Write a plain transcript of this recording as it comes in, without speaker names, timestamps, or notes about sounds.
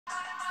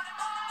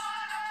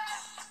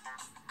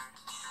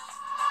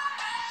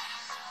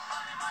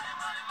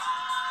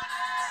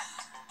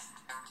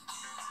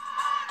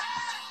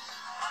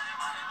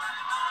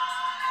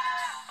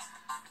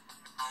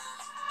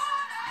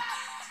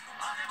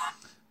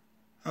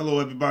Hello,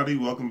 everybody.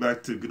 Welcome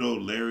back to good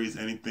old Larry's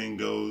Anything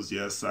Goes.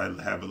 Yes, I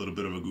have a little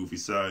bit of a goofy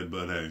side,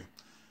 but hey,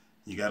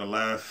 you gotta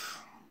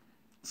laugh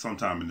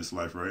sometime in this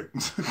life, right?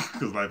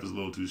 Because life is a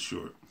little too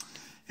short.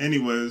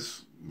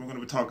 Anyways, we're going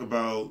to talk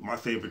about my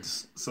favorite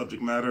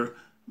subject matter,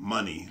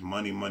 money.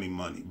 Money, money,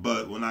 money.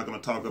 But we're not going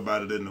to talk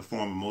about it in the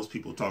form of most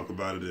people talk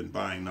about it in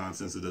buying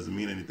nonsense. It doesn't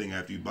mean anything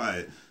after you buy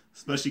it,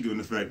 especially given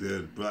the fact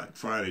that Black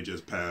Friday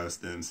just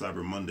passed and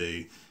Cyber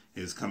Monday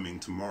is coming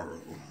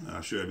tomorrow.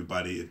 I'm sure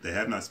everybody, if they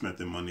have not spent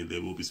their money, they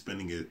will be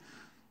spending it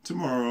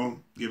tomorrow,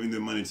 giving their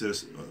money to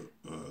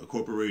a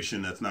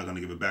corporation that's not going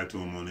to give it back to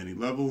them on any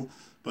level.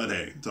 But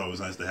hey, it's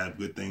always nice to have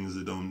good things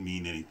that don't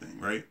mean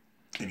anything, right?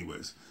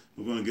 Anyways,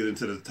 we're going to get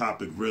into the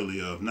topic really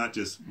of not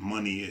just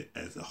money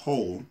as a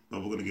whole,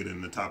 but we're going to get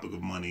into the topic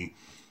of money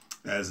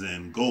as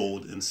in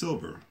gold and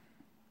silver.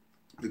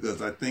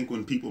 Because I think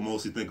when people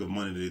mostly think of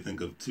money, they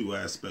think of two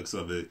aspects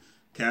of it: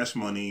 cash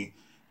money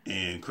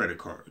and credit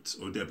cards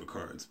or debit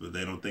cards. But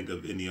they don't think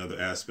of any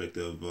other aspect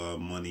of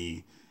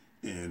money,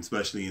 and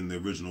especially in the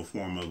original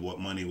form of what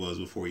money was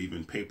before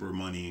even paper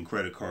money and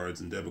credit cards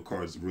and debit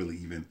cards really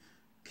even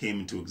came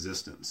into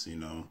existence, you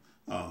know.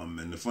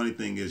 And the funny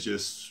thing is,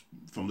 just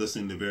from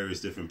listening to various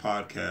different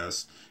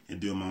podcasts and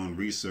doing my own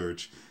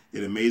research,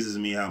 it amazes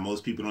me how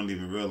most people don't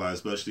even realize,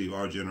 especially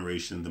our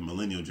generation, the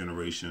millennial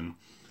generation,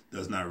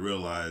 does not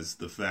realize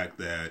the fact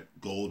that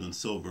gold and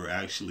silver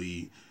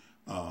actually,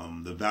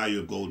 the value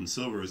of gold and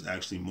silver is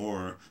actually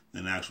more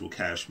than actual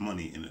cash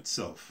money in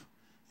itself.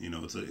 You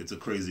know, it's a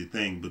crazy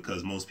thing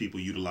because most people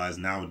utilize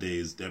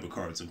nowadays debit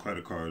cards and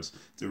credit cards.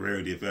 It's a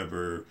rarity if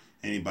ever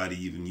anybody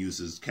even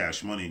uses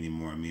cash money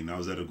anymore. I mean, I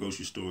was at a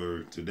grocery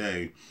store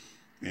today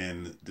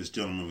and this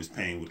gentleman was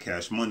paying with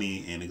cash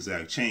money and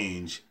exact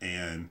change.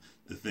 And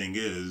the thing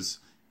is,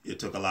 it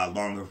took a lot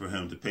longer for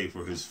him to pay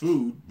for his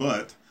food,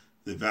 but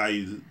the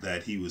value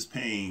that he was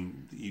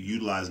paying,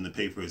 utilizing to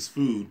pay for his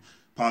food,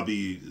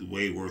 probably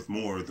way worth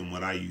more than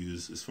what I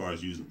use as far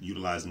as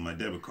utilizing my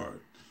debit card.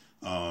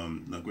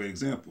 A great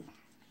example.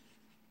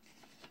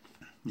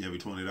 You have a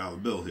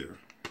 $20 bill here.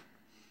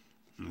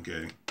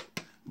 Okay.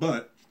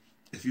 But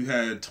if you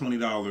had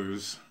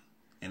 $20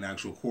 in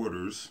actual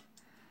quarters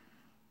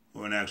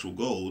or in actual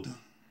gold,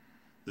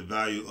 the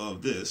value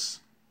of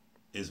this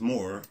is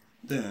more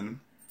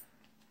than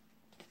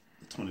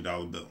a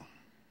 $20 bill.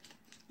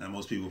 Now,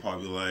 most people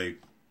probably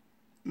like,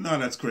 no,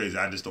 that's crazy.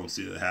 I just don't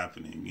see it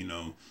happening. You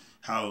know,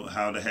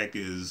 how the heck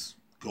is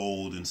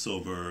gold and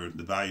silver,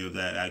 the value of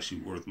that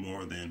actually worth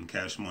more than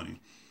cash money?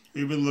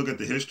 If you really look at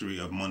the history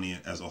of money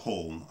as a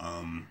whole,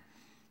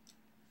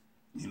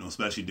 you know,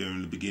 especially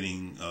during the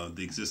beginning of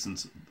the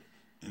existence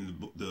and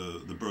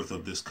the birth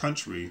of this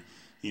country,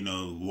 you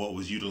know, what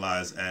was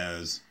utilized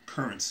as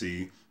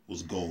currency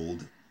was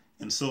gold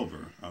and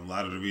silver. A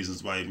lot of the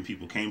reasons why even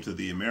people came to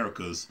the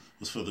Americas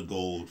was for the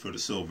gold, for the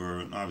silver,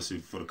 and obviously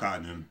for the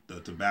cotton and the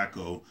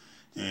tobacco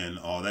and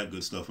all that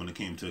good stuff when it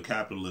came to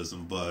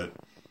capitalism. But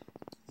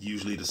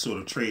usually the sort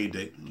of trade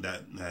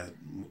that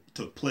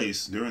took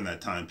place during that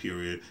time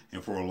period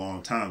and for a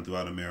long time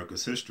throughout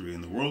America's history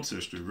and the world's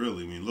history,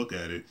 really, when you look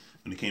at it,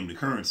 when it came to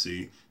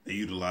currency, they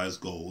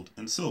utilized gold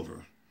and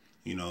silver.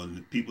 You know,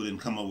 people didn't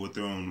come up with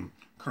their own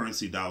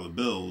currency dollar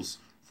bills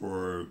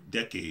for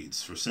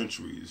decades, for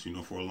centuries, you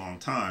know, for a long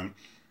time,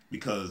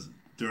 because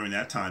during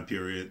that time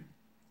period,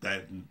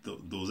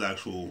 those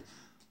actual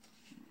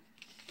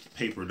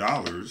paper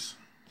dollars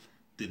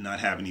did not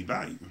have any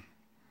value.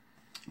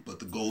 But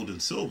the gold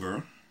and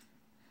silver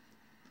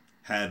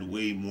had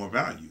way more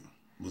value,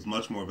 was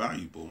much more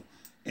valuable.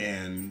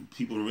 And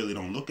people really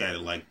don't look at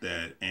it like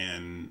that.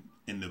 And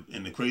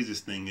the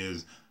craziest thing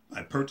is,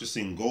 by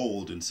purchasing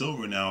gold and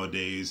silver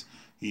nowadays,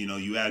 you know,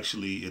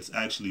 it's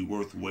actually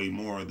worth way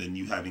more than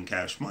you having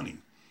cash money.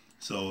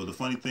 So the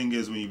funny thing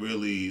is, when you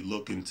really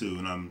look into,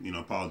 and I'm, you know,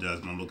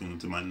 apologize when I'm looking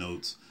into my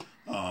notes,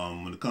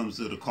 when it comes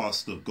to the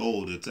cost of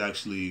gold, it's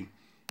actually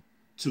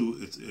so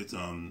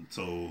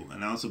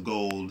an ounce of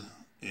gold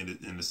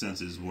in a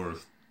sense is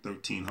worth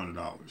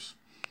 $1,300.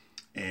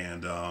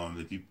 And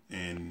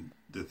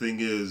the thing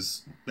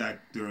is,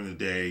 back during the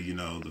day, you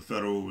know, the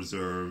Federal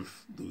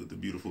Reserve, the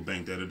beautiful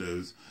bank that it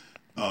is,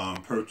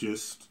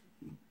 purchased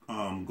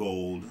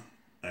gold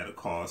at a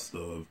cost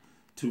of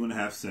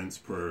 2.5 cents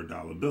per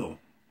dollar bill.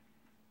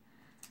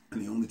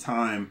 And the only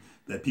time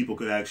that people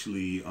could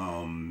actually, the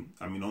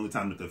only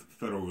time that the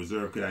Federal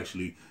Reserve could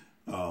actually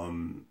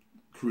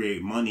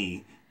create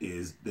money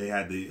is they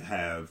had to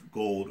have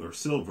gold or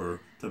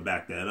silver to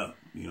back that up.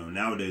 You know,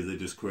 nowadays they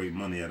just create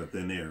money out of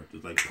thin air.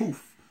 Just like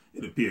poof,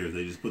 it appears.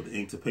 They just put the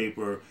ink to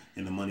paper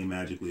and the money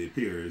magically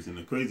appears. And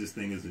the craziest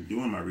thing is, in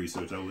doing my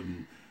research,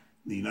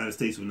 the United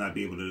States would not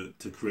be able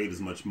to create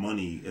as much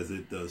money as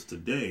it does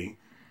today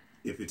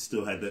if it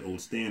still had that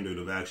old standard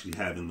of actually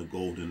having the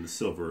gold and the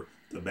silver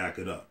to back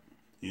it up.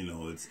 You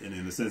know, and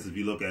in a sense, if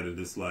you look at it,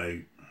 it's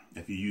like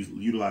if you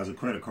utilize a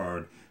credit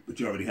card, but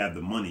you already have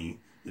the money.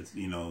 It's,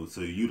 you know,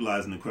 so you're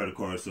utilizing the credit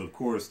card. So of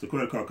course the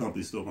credit card company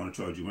is still going to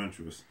charge you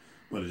interest.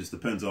 But it just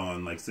depends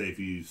on, like, say if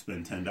you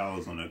spend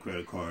 $10 on that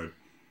credit card,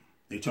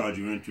 they charge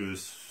you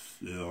interest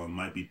It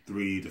might be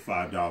 $3 to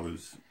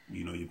 $5.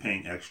 You're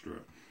paying extra.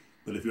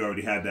 But if you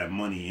already have that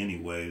money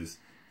anyways,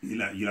 you're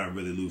not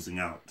really losing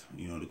out.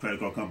 The credit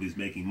card company is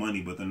making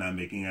money, but they're not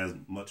making as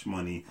much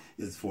money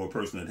as for a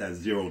person that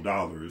has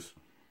 $0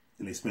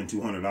 and they spend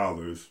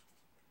 $200.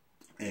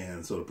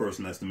 And so the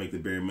person has to make the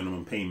bare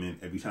minimum payment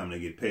every time they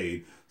get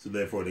paid. So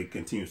therefore, they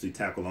continuously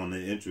tackle on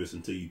the interest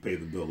until you pay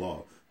the bill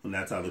off. And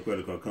that's how the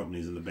credit card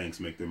companies and the banks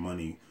make their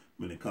money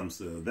when it comes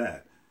to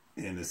that.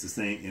 And it's the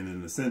same. And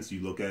in a sense,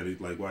 you look at it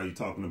like, why are you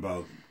talking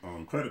about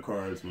credit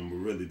cards when we're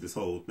really, this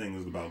whole thing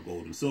is about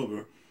gold and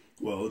silver?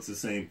 Well, it's the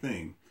same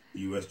thing.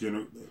 The U.S.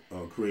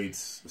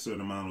 creates a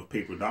certain amount of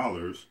paper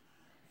dollars,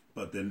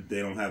 but then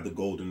they don't have the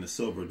gold and the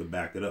silver to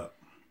back it up.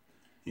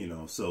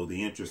 So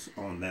the interest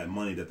on that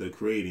money that they're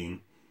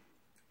creating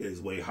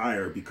is way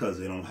higher because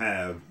they don't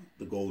have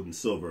the gold and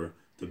silver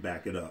to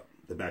back it up,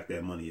 to back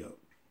that money up.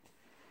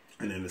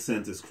 And in a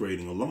sense, it's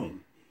creating a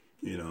loan,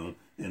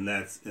 and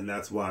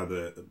that's why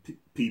the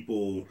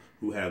people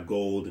who have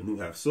gold and who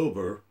have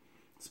silver,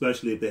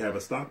 especially if they have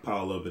a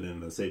stockpile of it in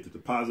the safety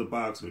deposit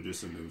box or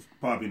just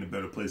probably in the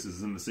better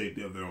places in the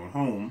safety of their own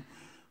home,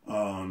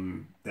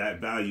 that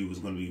value is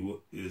going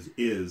to be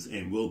is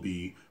and will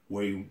be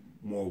way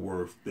more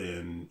worth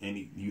than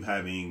you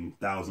having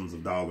thousands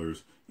of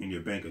dollars in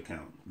your bank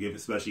account.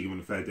 Especially given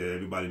the fact that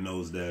everybody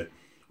knows that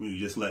when you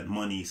just let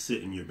money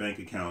sit in your bank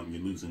account,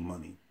 you're losing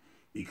money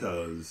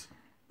because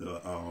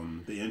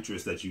the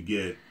interest that you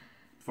get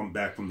from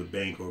the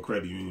bank or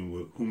credit union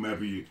with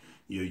whomever you're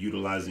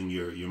utilizing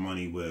your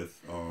money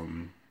with,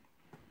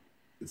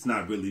 it's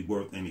not really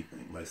worth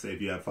anything. Like say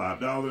if you have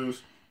 $5,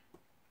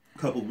 a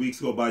couple of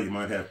weeks go by, you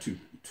might have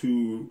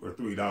 $2 or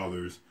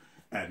 $3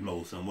 at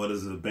most. And what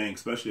does a bank,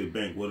 especially a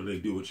bank, what do they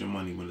do with your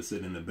money when it's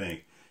sitting in the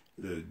bank?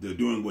 They're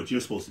doing what you're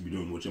supposed to be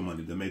doing with your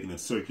money. They're making it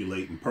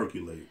circulate and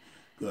percolate.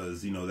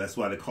 Because, that's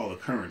why they call it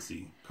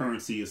currency.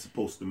 Currency is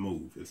supposed to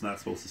move. It's not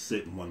supposed to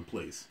sit in one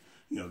place.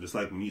 Just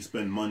like when you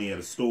spend money at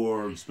a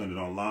store, you spend it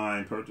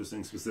online,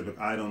 purchasing specific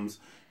items,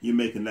 you're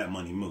making that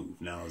money move.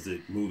 Now, is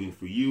it moving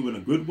for you in a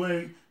good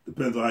way?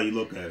 Depends on how you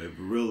look at it.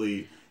 But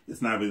really,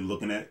 it's not really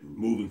looking at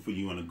moving for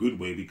you in a good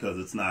way because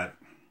it's not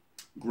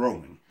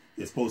growing.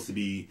 It's supposed to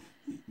be,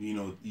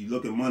 you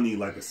look at money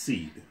like a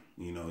seed.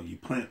 You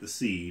plant the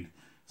seed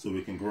so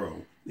it can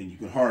grow. Then you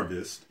can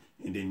harvest.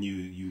 And then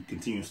you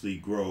continuously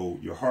grow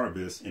your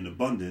harvest in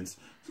abundance.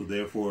 So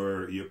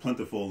therefore, you're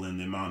plentiful in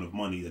the amount of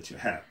money that you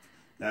have.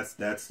 That's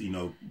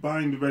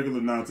buying the regular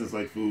nonsense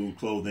like food,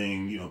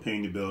 clothing,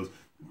 paying your bills.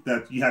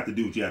 That you have to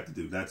do what you have to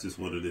do. That's just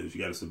what it is.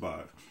 You got to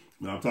survive.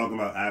 But I'm talking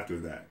about after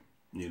that.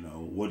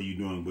 What are you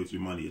doing with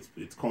your money?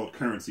 It's called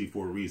currency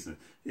for a reason.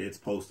 It's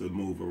supposed to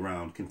move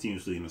around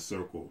continuously in a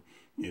circle.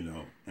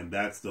 And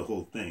that's the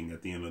whole thing.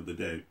 At the end of the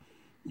day,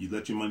 you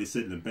let your money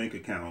sit in a bank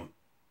account.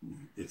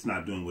 It's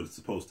not doing what it's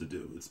supposed to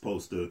do.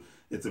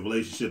 It's a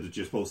relationship that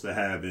you're supposed to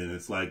have, and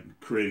it's like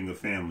creating a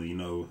family.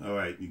 All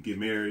right, you get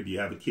married, you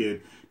have a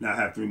kid, now I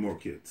have 3 more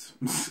kids.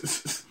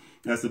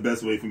 That's the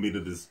best way for me to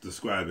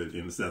describe it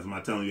in a sense. I'm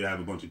not telling you to have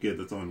a bunch of kids.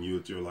 That's on you.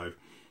 It's your life.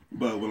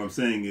 But what I'm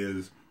saying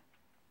is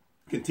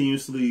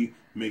continuously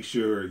make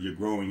sure you're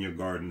growing your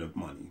garden of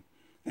money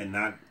and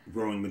not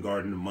growing the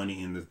garden of money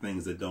in the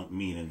things that don't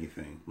mean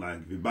anything.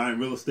 Like if you're buying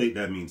real estate,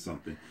 that means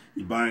something.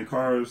 You're buying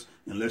cars,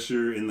 unless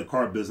you're in the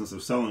car business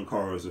of selling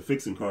cars or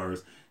fixing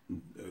cars,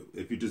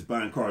 if you're just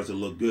buying cars that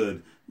look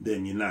good,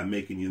 then you're not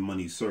making your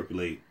money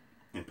circulate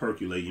and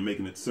percolate. You're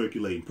making it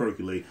circulate and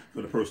percolate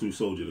for the person who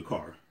sold you the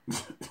car.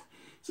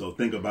 So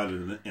think about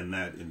it in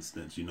that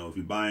instance. If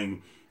you're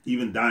buying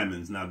even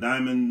diamonds. Now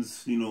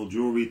diamonds,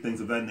 jewelry, things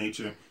of that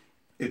nature,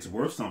 it's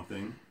worth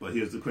something. But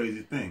here's the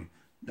crazy thing.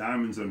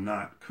 Diamonds are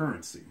not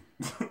currency.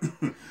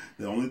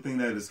 The only thing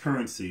that is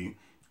currency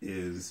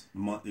is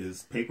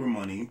paper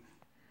money,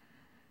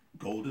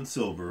 gold and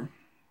silver,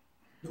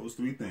 those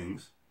 3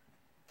 things,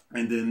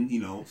 and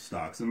then,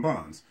 stocks and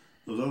bonds,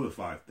 those other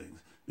 5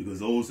 things, because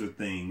those are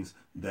things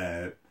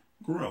that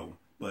grow.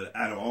 But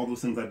out of all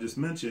those things I just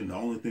mentioned, the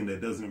only thing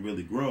that doesn't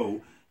really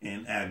grow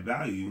and add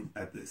value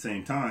at the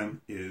same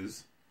time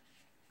is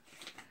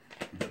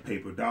the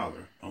paper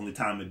dollar. Only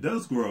time it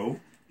does grow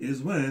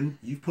is when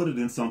you put it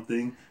in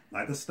something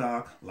like a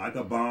stock, like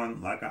a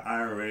bond, like an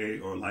IRA,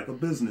 or like a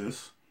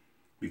business,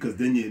 because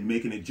then you're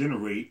making it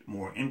generate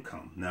more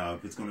income. Now,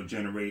 if it's going to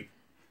generate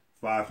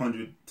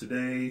 500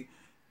 today,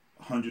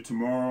 100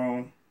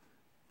 tomorrow,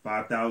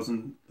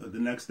 5,000 the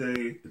next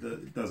day,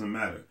 it doesn't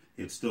matter.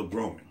 It's still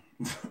growing.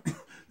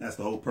 That's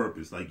the whole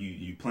purpose. Like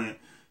you plant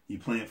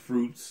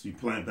fruits, you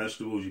plant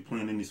vegetables, you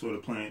plant any sort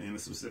of plant in a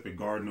specific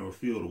garden or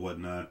field or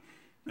whatnot.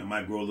 It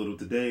might grow a little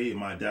today, it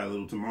might die a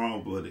little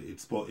tomorrow, but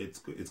it's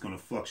going to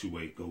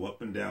fluctuate, go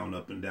up and down,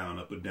 up and down,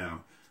 up and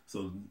down.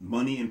 So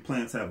money and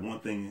plants have one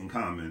thing in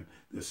common: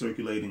 they're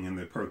circulating and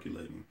they're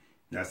percolating.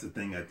 That's the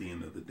thing at the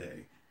end of the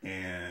day.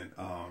 And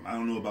I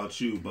don't know about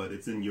you, but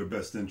it's in your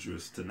best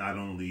interest to not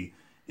only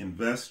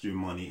invest your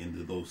money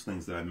into those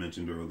things that I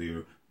mentioned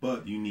earlier,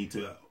 but you need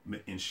to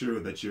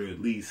ensure that you're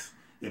at least,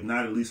 if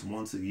not at least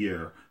once a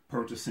year,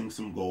 purchasing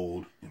some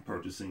gold and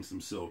purchasing some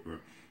silver.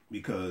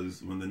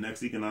 because when the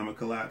next economic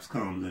collapse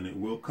comes, and it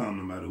will come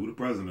no matter who the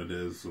president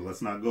is, so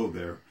let's not go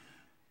there,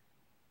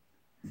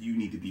 you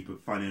need to be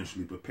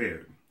financially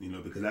prepared,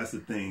 because that's the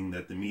thing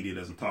that the media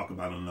doesn't talk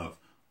about enough.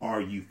 Are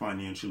you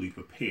financially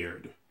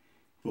prepared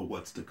for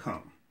what's to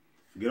come?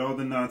 Forget all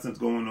the nonsense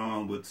going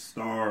on with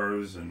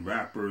stars and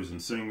rappers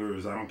and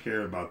singers. I don't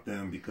care about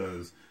them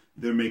because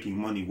they're making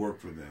money work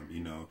for them,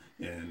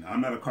 And I'm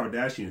not a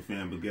Kardashian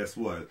fan, but guess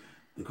what?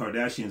 The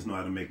Kardashians know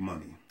how to make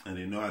money, and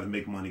they know how to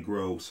make money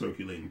grow,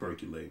 circulate, and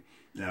percolate.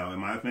 Now,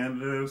 am I a fan of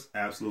theirs?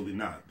 Absolutely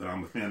not. But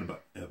I'm a fan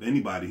of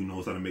anybody who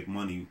knows how to make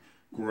money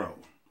grow.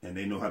 And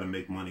they know how to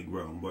make money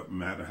grow. But no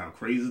matter how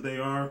crazy they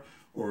are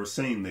or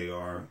sane they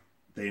are,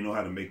 they know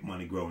how to make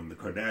money grow. And the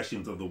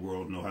Kardashians of the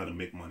world know how to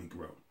make money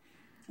grow.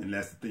 And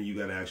that's the thing you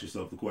got to ask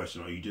yourself the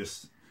question. Are you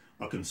just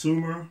a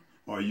consumer?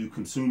 Or are you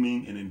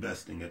consuming and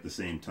investing at the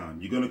same time?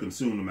 You're going to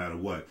consume no matter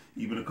what.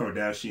 Even the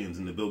Kardashians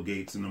and the Bill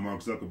Gates and the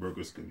Mark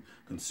Zuckerbergers can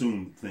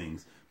consume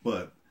things.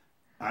 But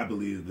I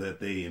believe that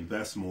they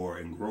invest more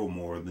and grow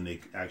more than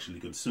they actually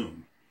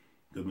consume.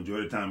 Because the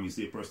majority of the time you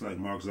see a person like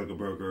Mark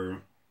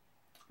Zuckerberg,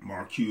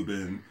 Mark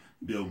Cuban,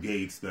 Bill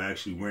Gates, they're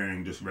actually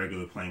wearing just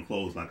regular plain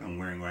clothes like I'm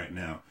wearing right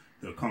now.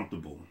 They're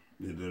comfortable.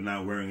 They're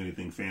not wearing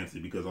anything fancy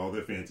because all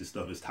their fancy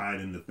stuff is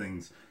tied into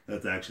things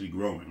that's actually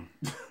growing.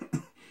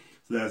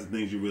 So that's the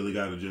things you really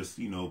got to just,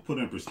 put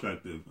in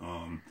perspective.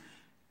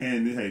 And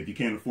hey, if you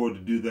can't afford to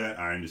do that,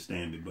 I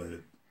understand it.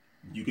 But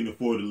you can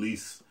afford at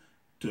least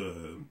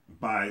to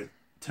buy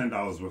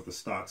 $10 worth of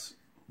stocks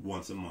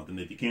once a month. And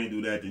if you can't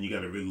do that, then you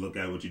got to really look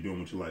at what you're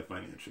doing with your life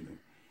financially.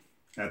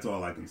 That's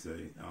all I can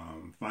say.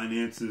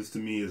 Finances to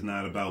me is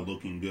not about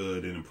looking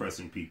good and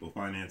impressing people.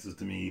 Finances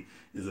to me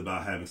is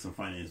about having some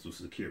financial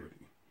security.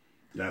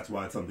 That's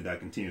why it's something I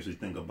continuously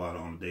think about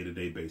on a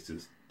day-to-day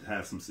basis, to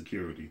have some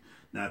security.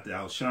 Not to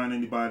outshine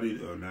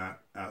anybody or not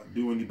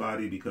outdo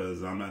anybody,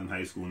 because I'm not in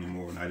high school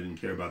anymore and I didn't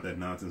care about that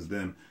nonsense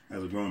then.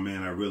 As a grown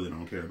man, I really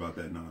don't care about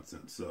that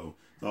nonsense. So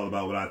it's all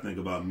about what I think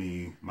about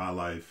me, my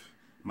life,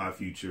 my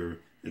future,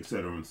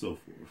 etc. and so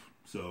forth.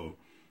 So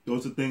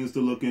those are things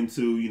to look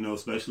into,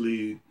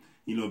 especially,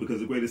 because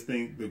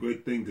the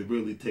great thing to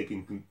really take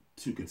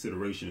into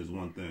consideration is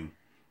one thing.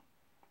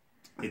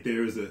 If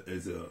there is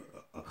a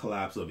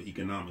collapse of the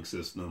economic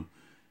system,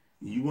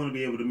 you want to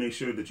be able to make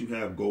sure that you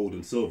have gold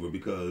and silver,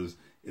 because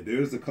if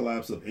there is a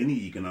collapse of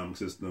any economic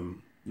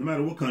system, no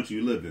matter what country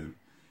you live in,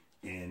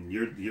 and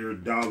your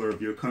dollar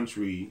of your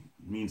country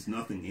means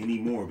nothing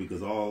anymore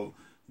because all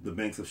the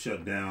banks have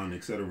shut down,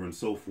 etc. and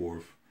so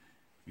forth.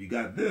 If you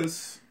got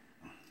this,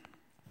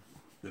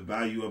 the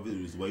value of it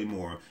is way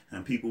more,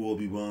 and people will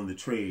be willing to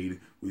trade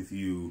with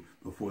you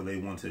before they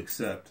want to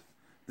accept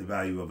the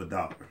value of a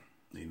dollar.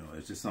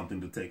 It's just something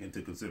to take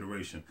into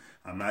consideration.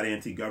 I'm not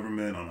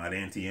anti-government. I'm not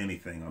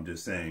anti-anything. I'm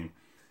just saying,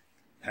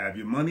 have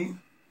your money,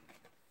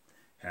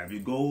 have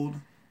your gold,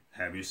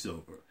 have your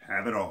silver,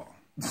 have it all.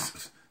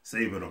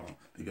 Save it all,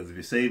 because if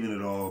you're saving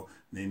it all,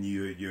 then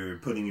you're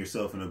putting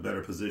yourself in a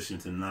better position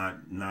to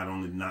not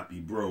only not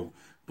be broke,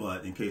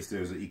 but in case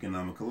there's an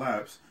economic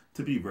collapse,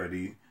 to be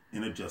ready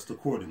and adjust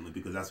accordingly,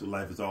 because that's what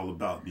life is all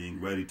about,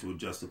 being ready to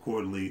adjust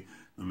accordingly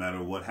no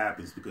matter what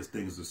happens, because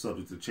things are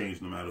subject to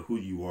change no matter who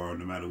you are,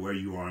 no matter where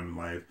you are in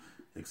life,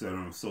 etc.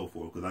 and so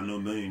forth. Because I know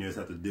millionaires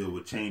have to deal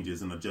with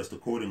changes and adjust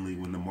accordingly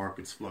when the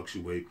markets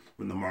fluctuate,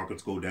 when the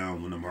markets go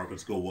down, when the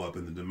markets go up,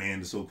 and the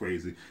demand is so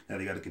crazy that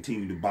they got to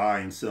continue to buy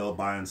and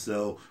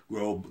sell,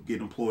 grow,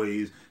 get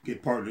employees,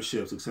 get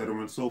partnerships, etc.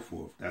 and so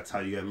forth. That's how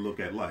you got to look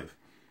at life.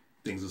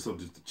 Things are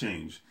subject to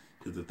change.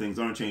 Because if things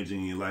aren't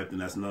changing in your life, then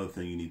that's another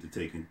thing you need to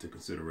take into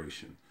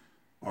consideration.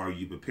 Are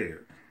you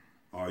prepared?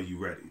 Are you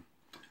ready?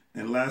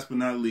 And last but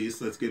not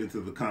least, let's get into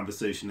the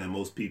conversation that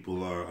most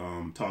people are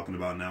talking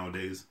about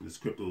nowadays, is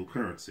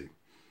cryptocurrency.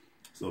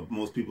 So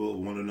most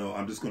people want to know,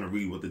 I'm just going to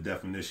read what the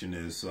definition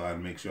is so I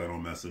make sure I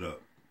don't mess it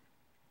up.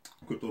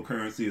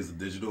 Cryptocurrency is a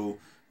digital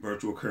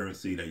virtual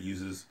currency that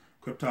uses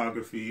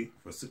cryptography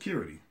for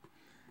security.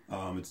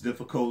 It's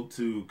difficult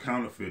to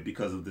counterfeit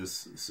because of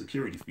this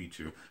security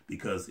feature,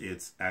 because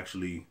it's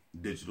actually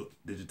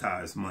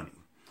digitized money.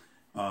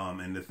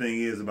 And the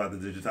thing is about the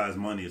digitized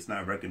money, it's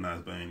not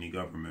recognized by any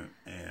government.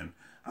 And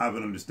I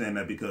would understand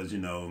that because,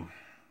 and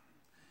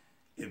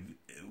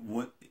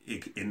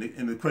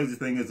the crazy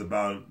thing is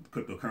about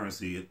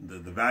cryptocurrency,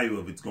 the value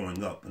of it's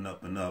going up and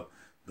up and up.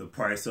 The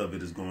price of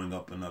it is going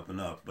up and up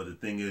and up. But the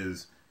thing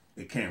is,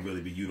 it can't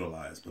really be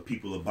utilized. But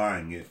people are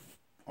buying it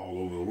all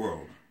over the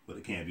world. But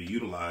it can't be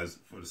utilized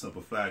for the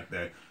simple fact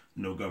that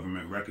no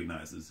government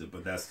recognizes it.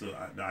 But that's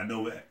I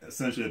know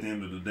essentially at the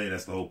end of the day,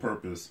 that's the whole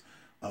purpose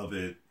of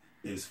it,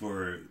 is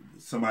for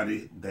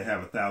somebody, they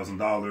have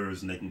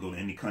 $1,000 and they can go to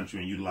any country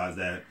and utilize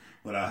that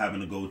without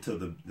having to go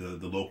to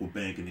the local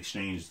bank and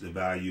exchange the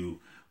value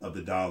of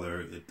the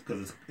dollar,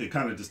 because it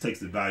kind of just takes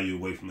the value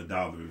away from the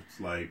dollar.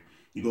 It's like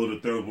you go to a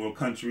third world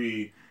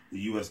country, the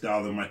US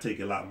dollar might take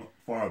it a lot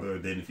farther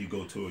than if you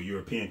go to a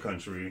European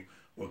country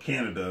or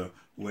Canada,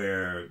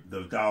 where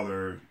the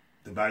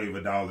value of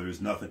a dollar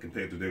is nothing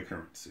compared to their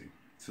currency.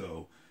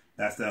 So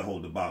that's that whole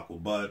debacle.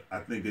 But I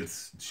think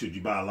should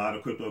you buy a lot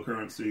of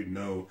cryptocurrency?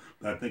 No.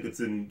 But I think it's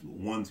in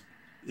one's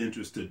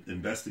interest to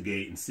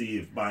investigate and see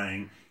if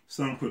buying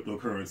some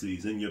cryptocurrency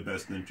is in your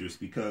best interest,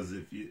 because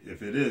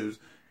if it is,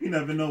 you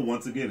never know.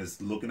 Once again,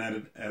 it's looking at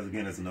it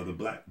as another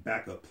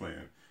backup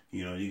plan.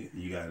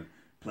 You got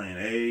plan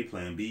A,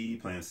 plan B,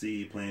 plan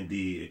C, plan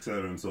D,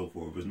 etc. and so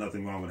forth. There's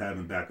nothing wrong with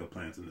having backup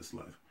plans in this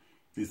life.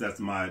 At least that's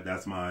my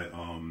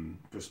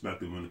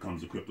perspective when it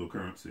comes to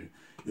cryptocurrency.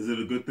 Is it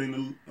a good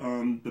thing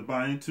to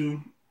buy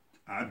into?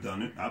 I've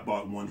done it. I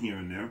bought one here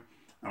and there.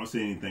 I don't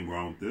see anything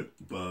wrong with it.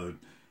 But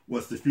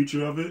what's the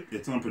future of it?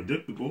 It's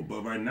unpredictable.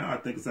 But right now, I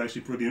think it's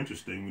actually pretty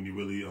interesting when you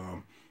really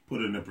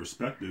put it in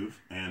perspective.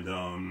 And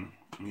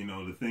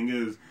the thing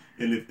is,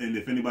 and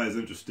if anybody's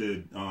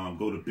interested,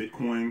 go to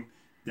Bitcoin.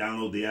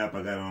 Download the app.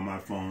 I got it on my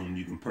phone.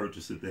 You can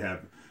purchase it. They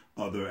have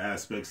other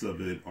aspects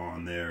of it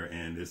on there,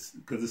 and it's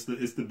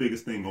the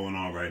biggest thing going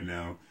on right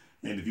now.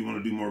 And if you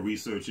want to do more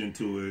research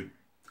into it,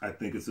 I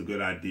think it's a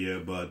good idea.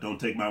 But don't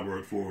take my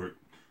word for it,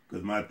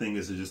 because my thing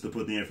is just to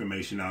put the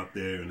information out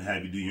there and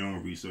have you do your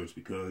own research,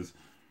 because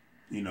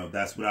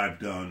that's what I've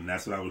done. And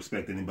that's what I would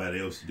expect anybody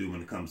else to do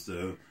when it comes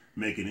to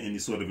making any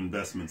sort of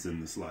investments in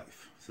this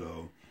life.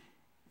 So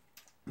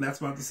that's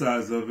about the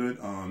size of it.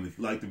 If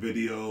you like the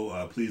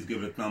video, please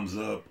give it a thumbs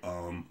up.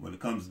 When it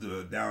comes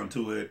down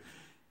to it,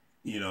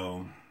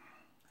 you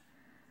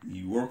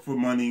work for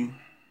money,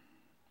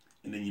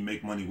 and then you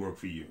make money work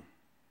for you.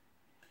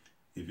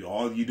 If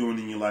all you're doing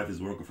in your life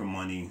is working for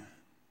money,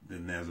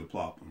 then there's a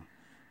problem,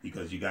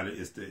 because you got to.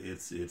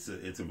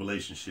 It's a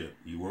relationship.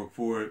 You work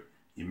for it,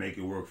 you make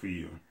it work for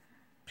you.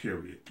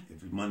 Period.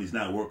 If money's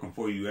not working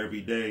for you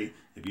every day,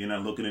 if you're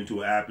not looking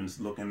into an app and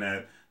looking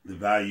at the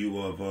value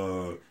of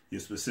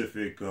your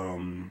specific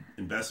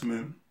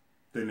investment,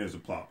 then there's a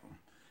problem.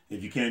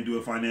 If you can't do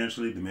it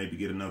financially, then maybe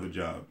get another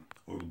job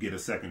or get a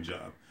second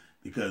job.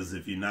 Because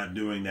if you're not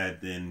doing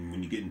that, then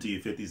when you get into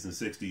your 50s and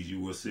 60s,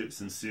 you will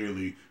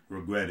sincerely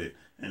regret it.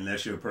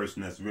 Unless you're a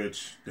person that's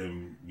rich,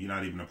 then you're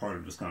not even a part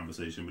of this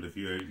conversation. But if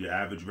you're your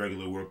average,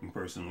 regular working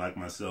person like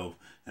myself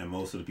and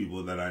most of the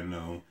people that I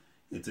know,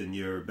 it's in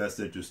your best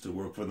interest to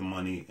work for the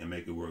money and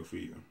make it work for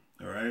you.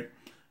 All right?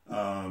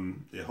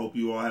 I hope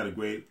you all had a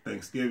great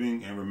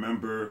Thanksgiving. And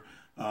remember,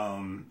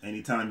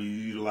 anytime you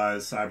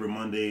utilize Cyber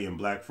Monday and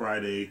Black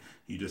Friday,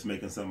 you're just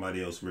making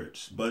somebody else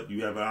rich. But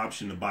you have an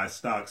option to buy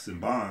stocks and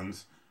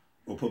bonds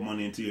or put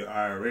money into your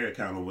IRA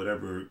account or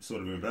whatever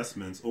sort of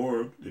investments.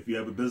 Or if you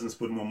have a business,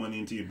 put more money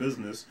into your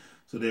business.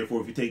 So therefore,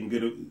 if you're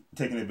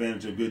taking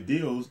advantage of good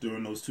deals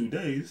during those 2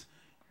 days,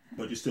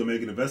 but you're still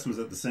making investments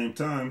at the same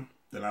time,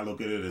 then I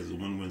look at it as a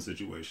win-win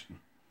situation.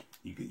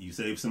 You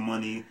save some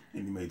money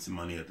and you made some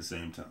money at the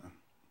same time.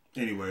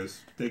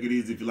 Anyways, take it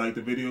easy. If you like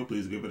the video,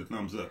 please give it a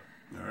thumbs up.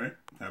 All right?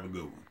 Have a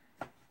good one.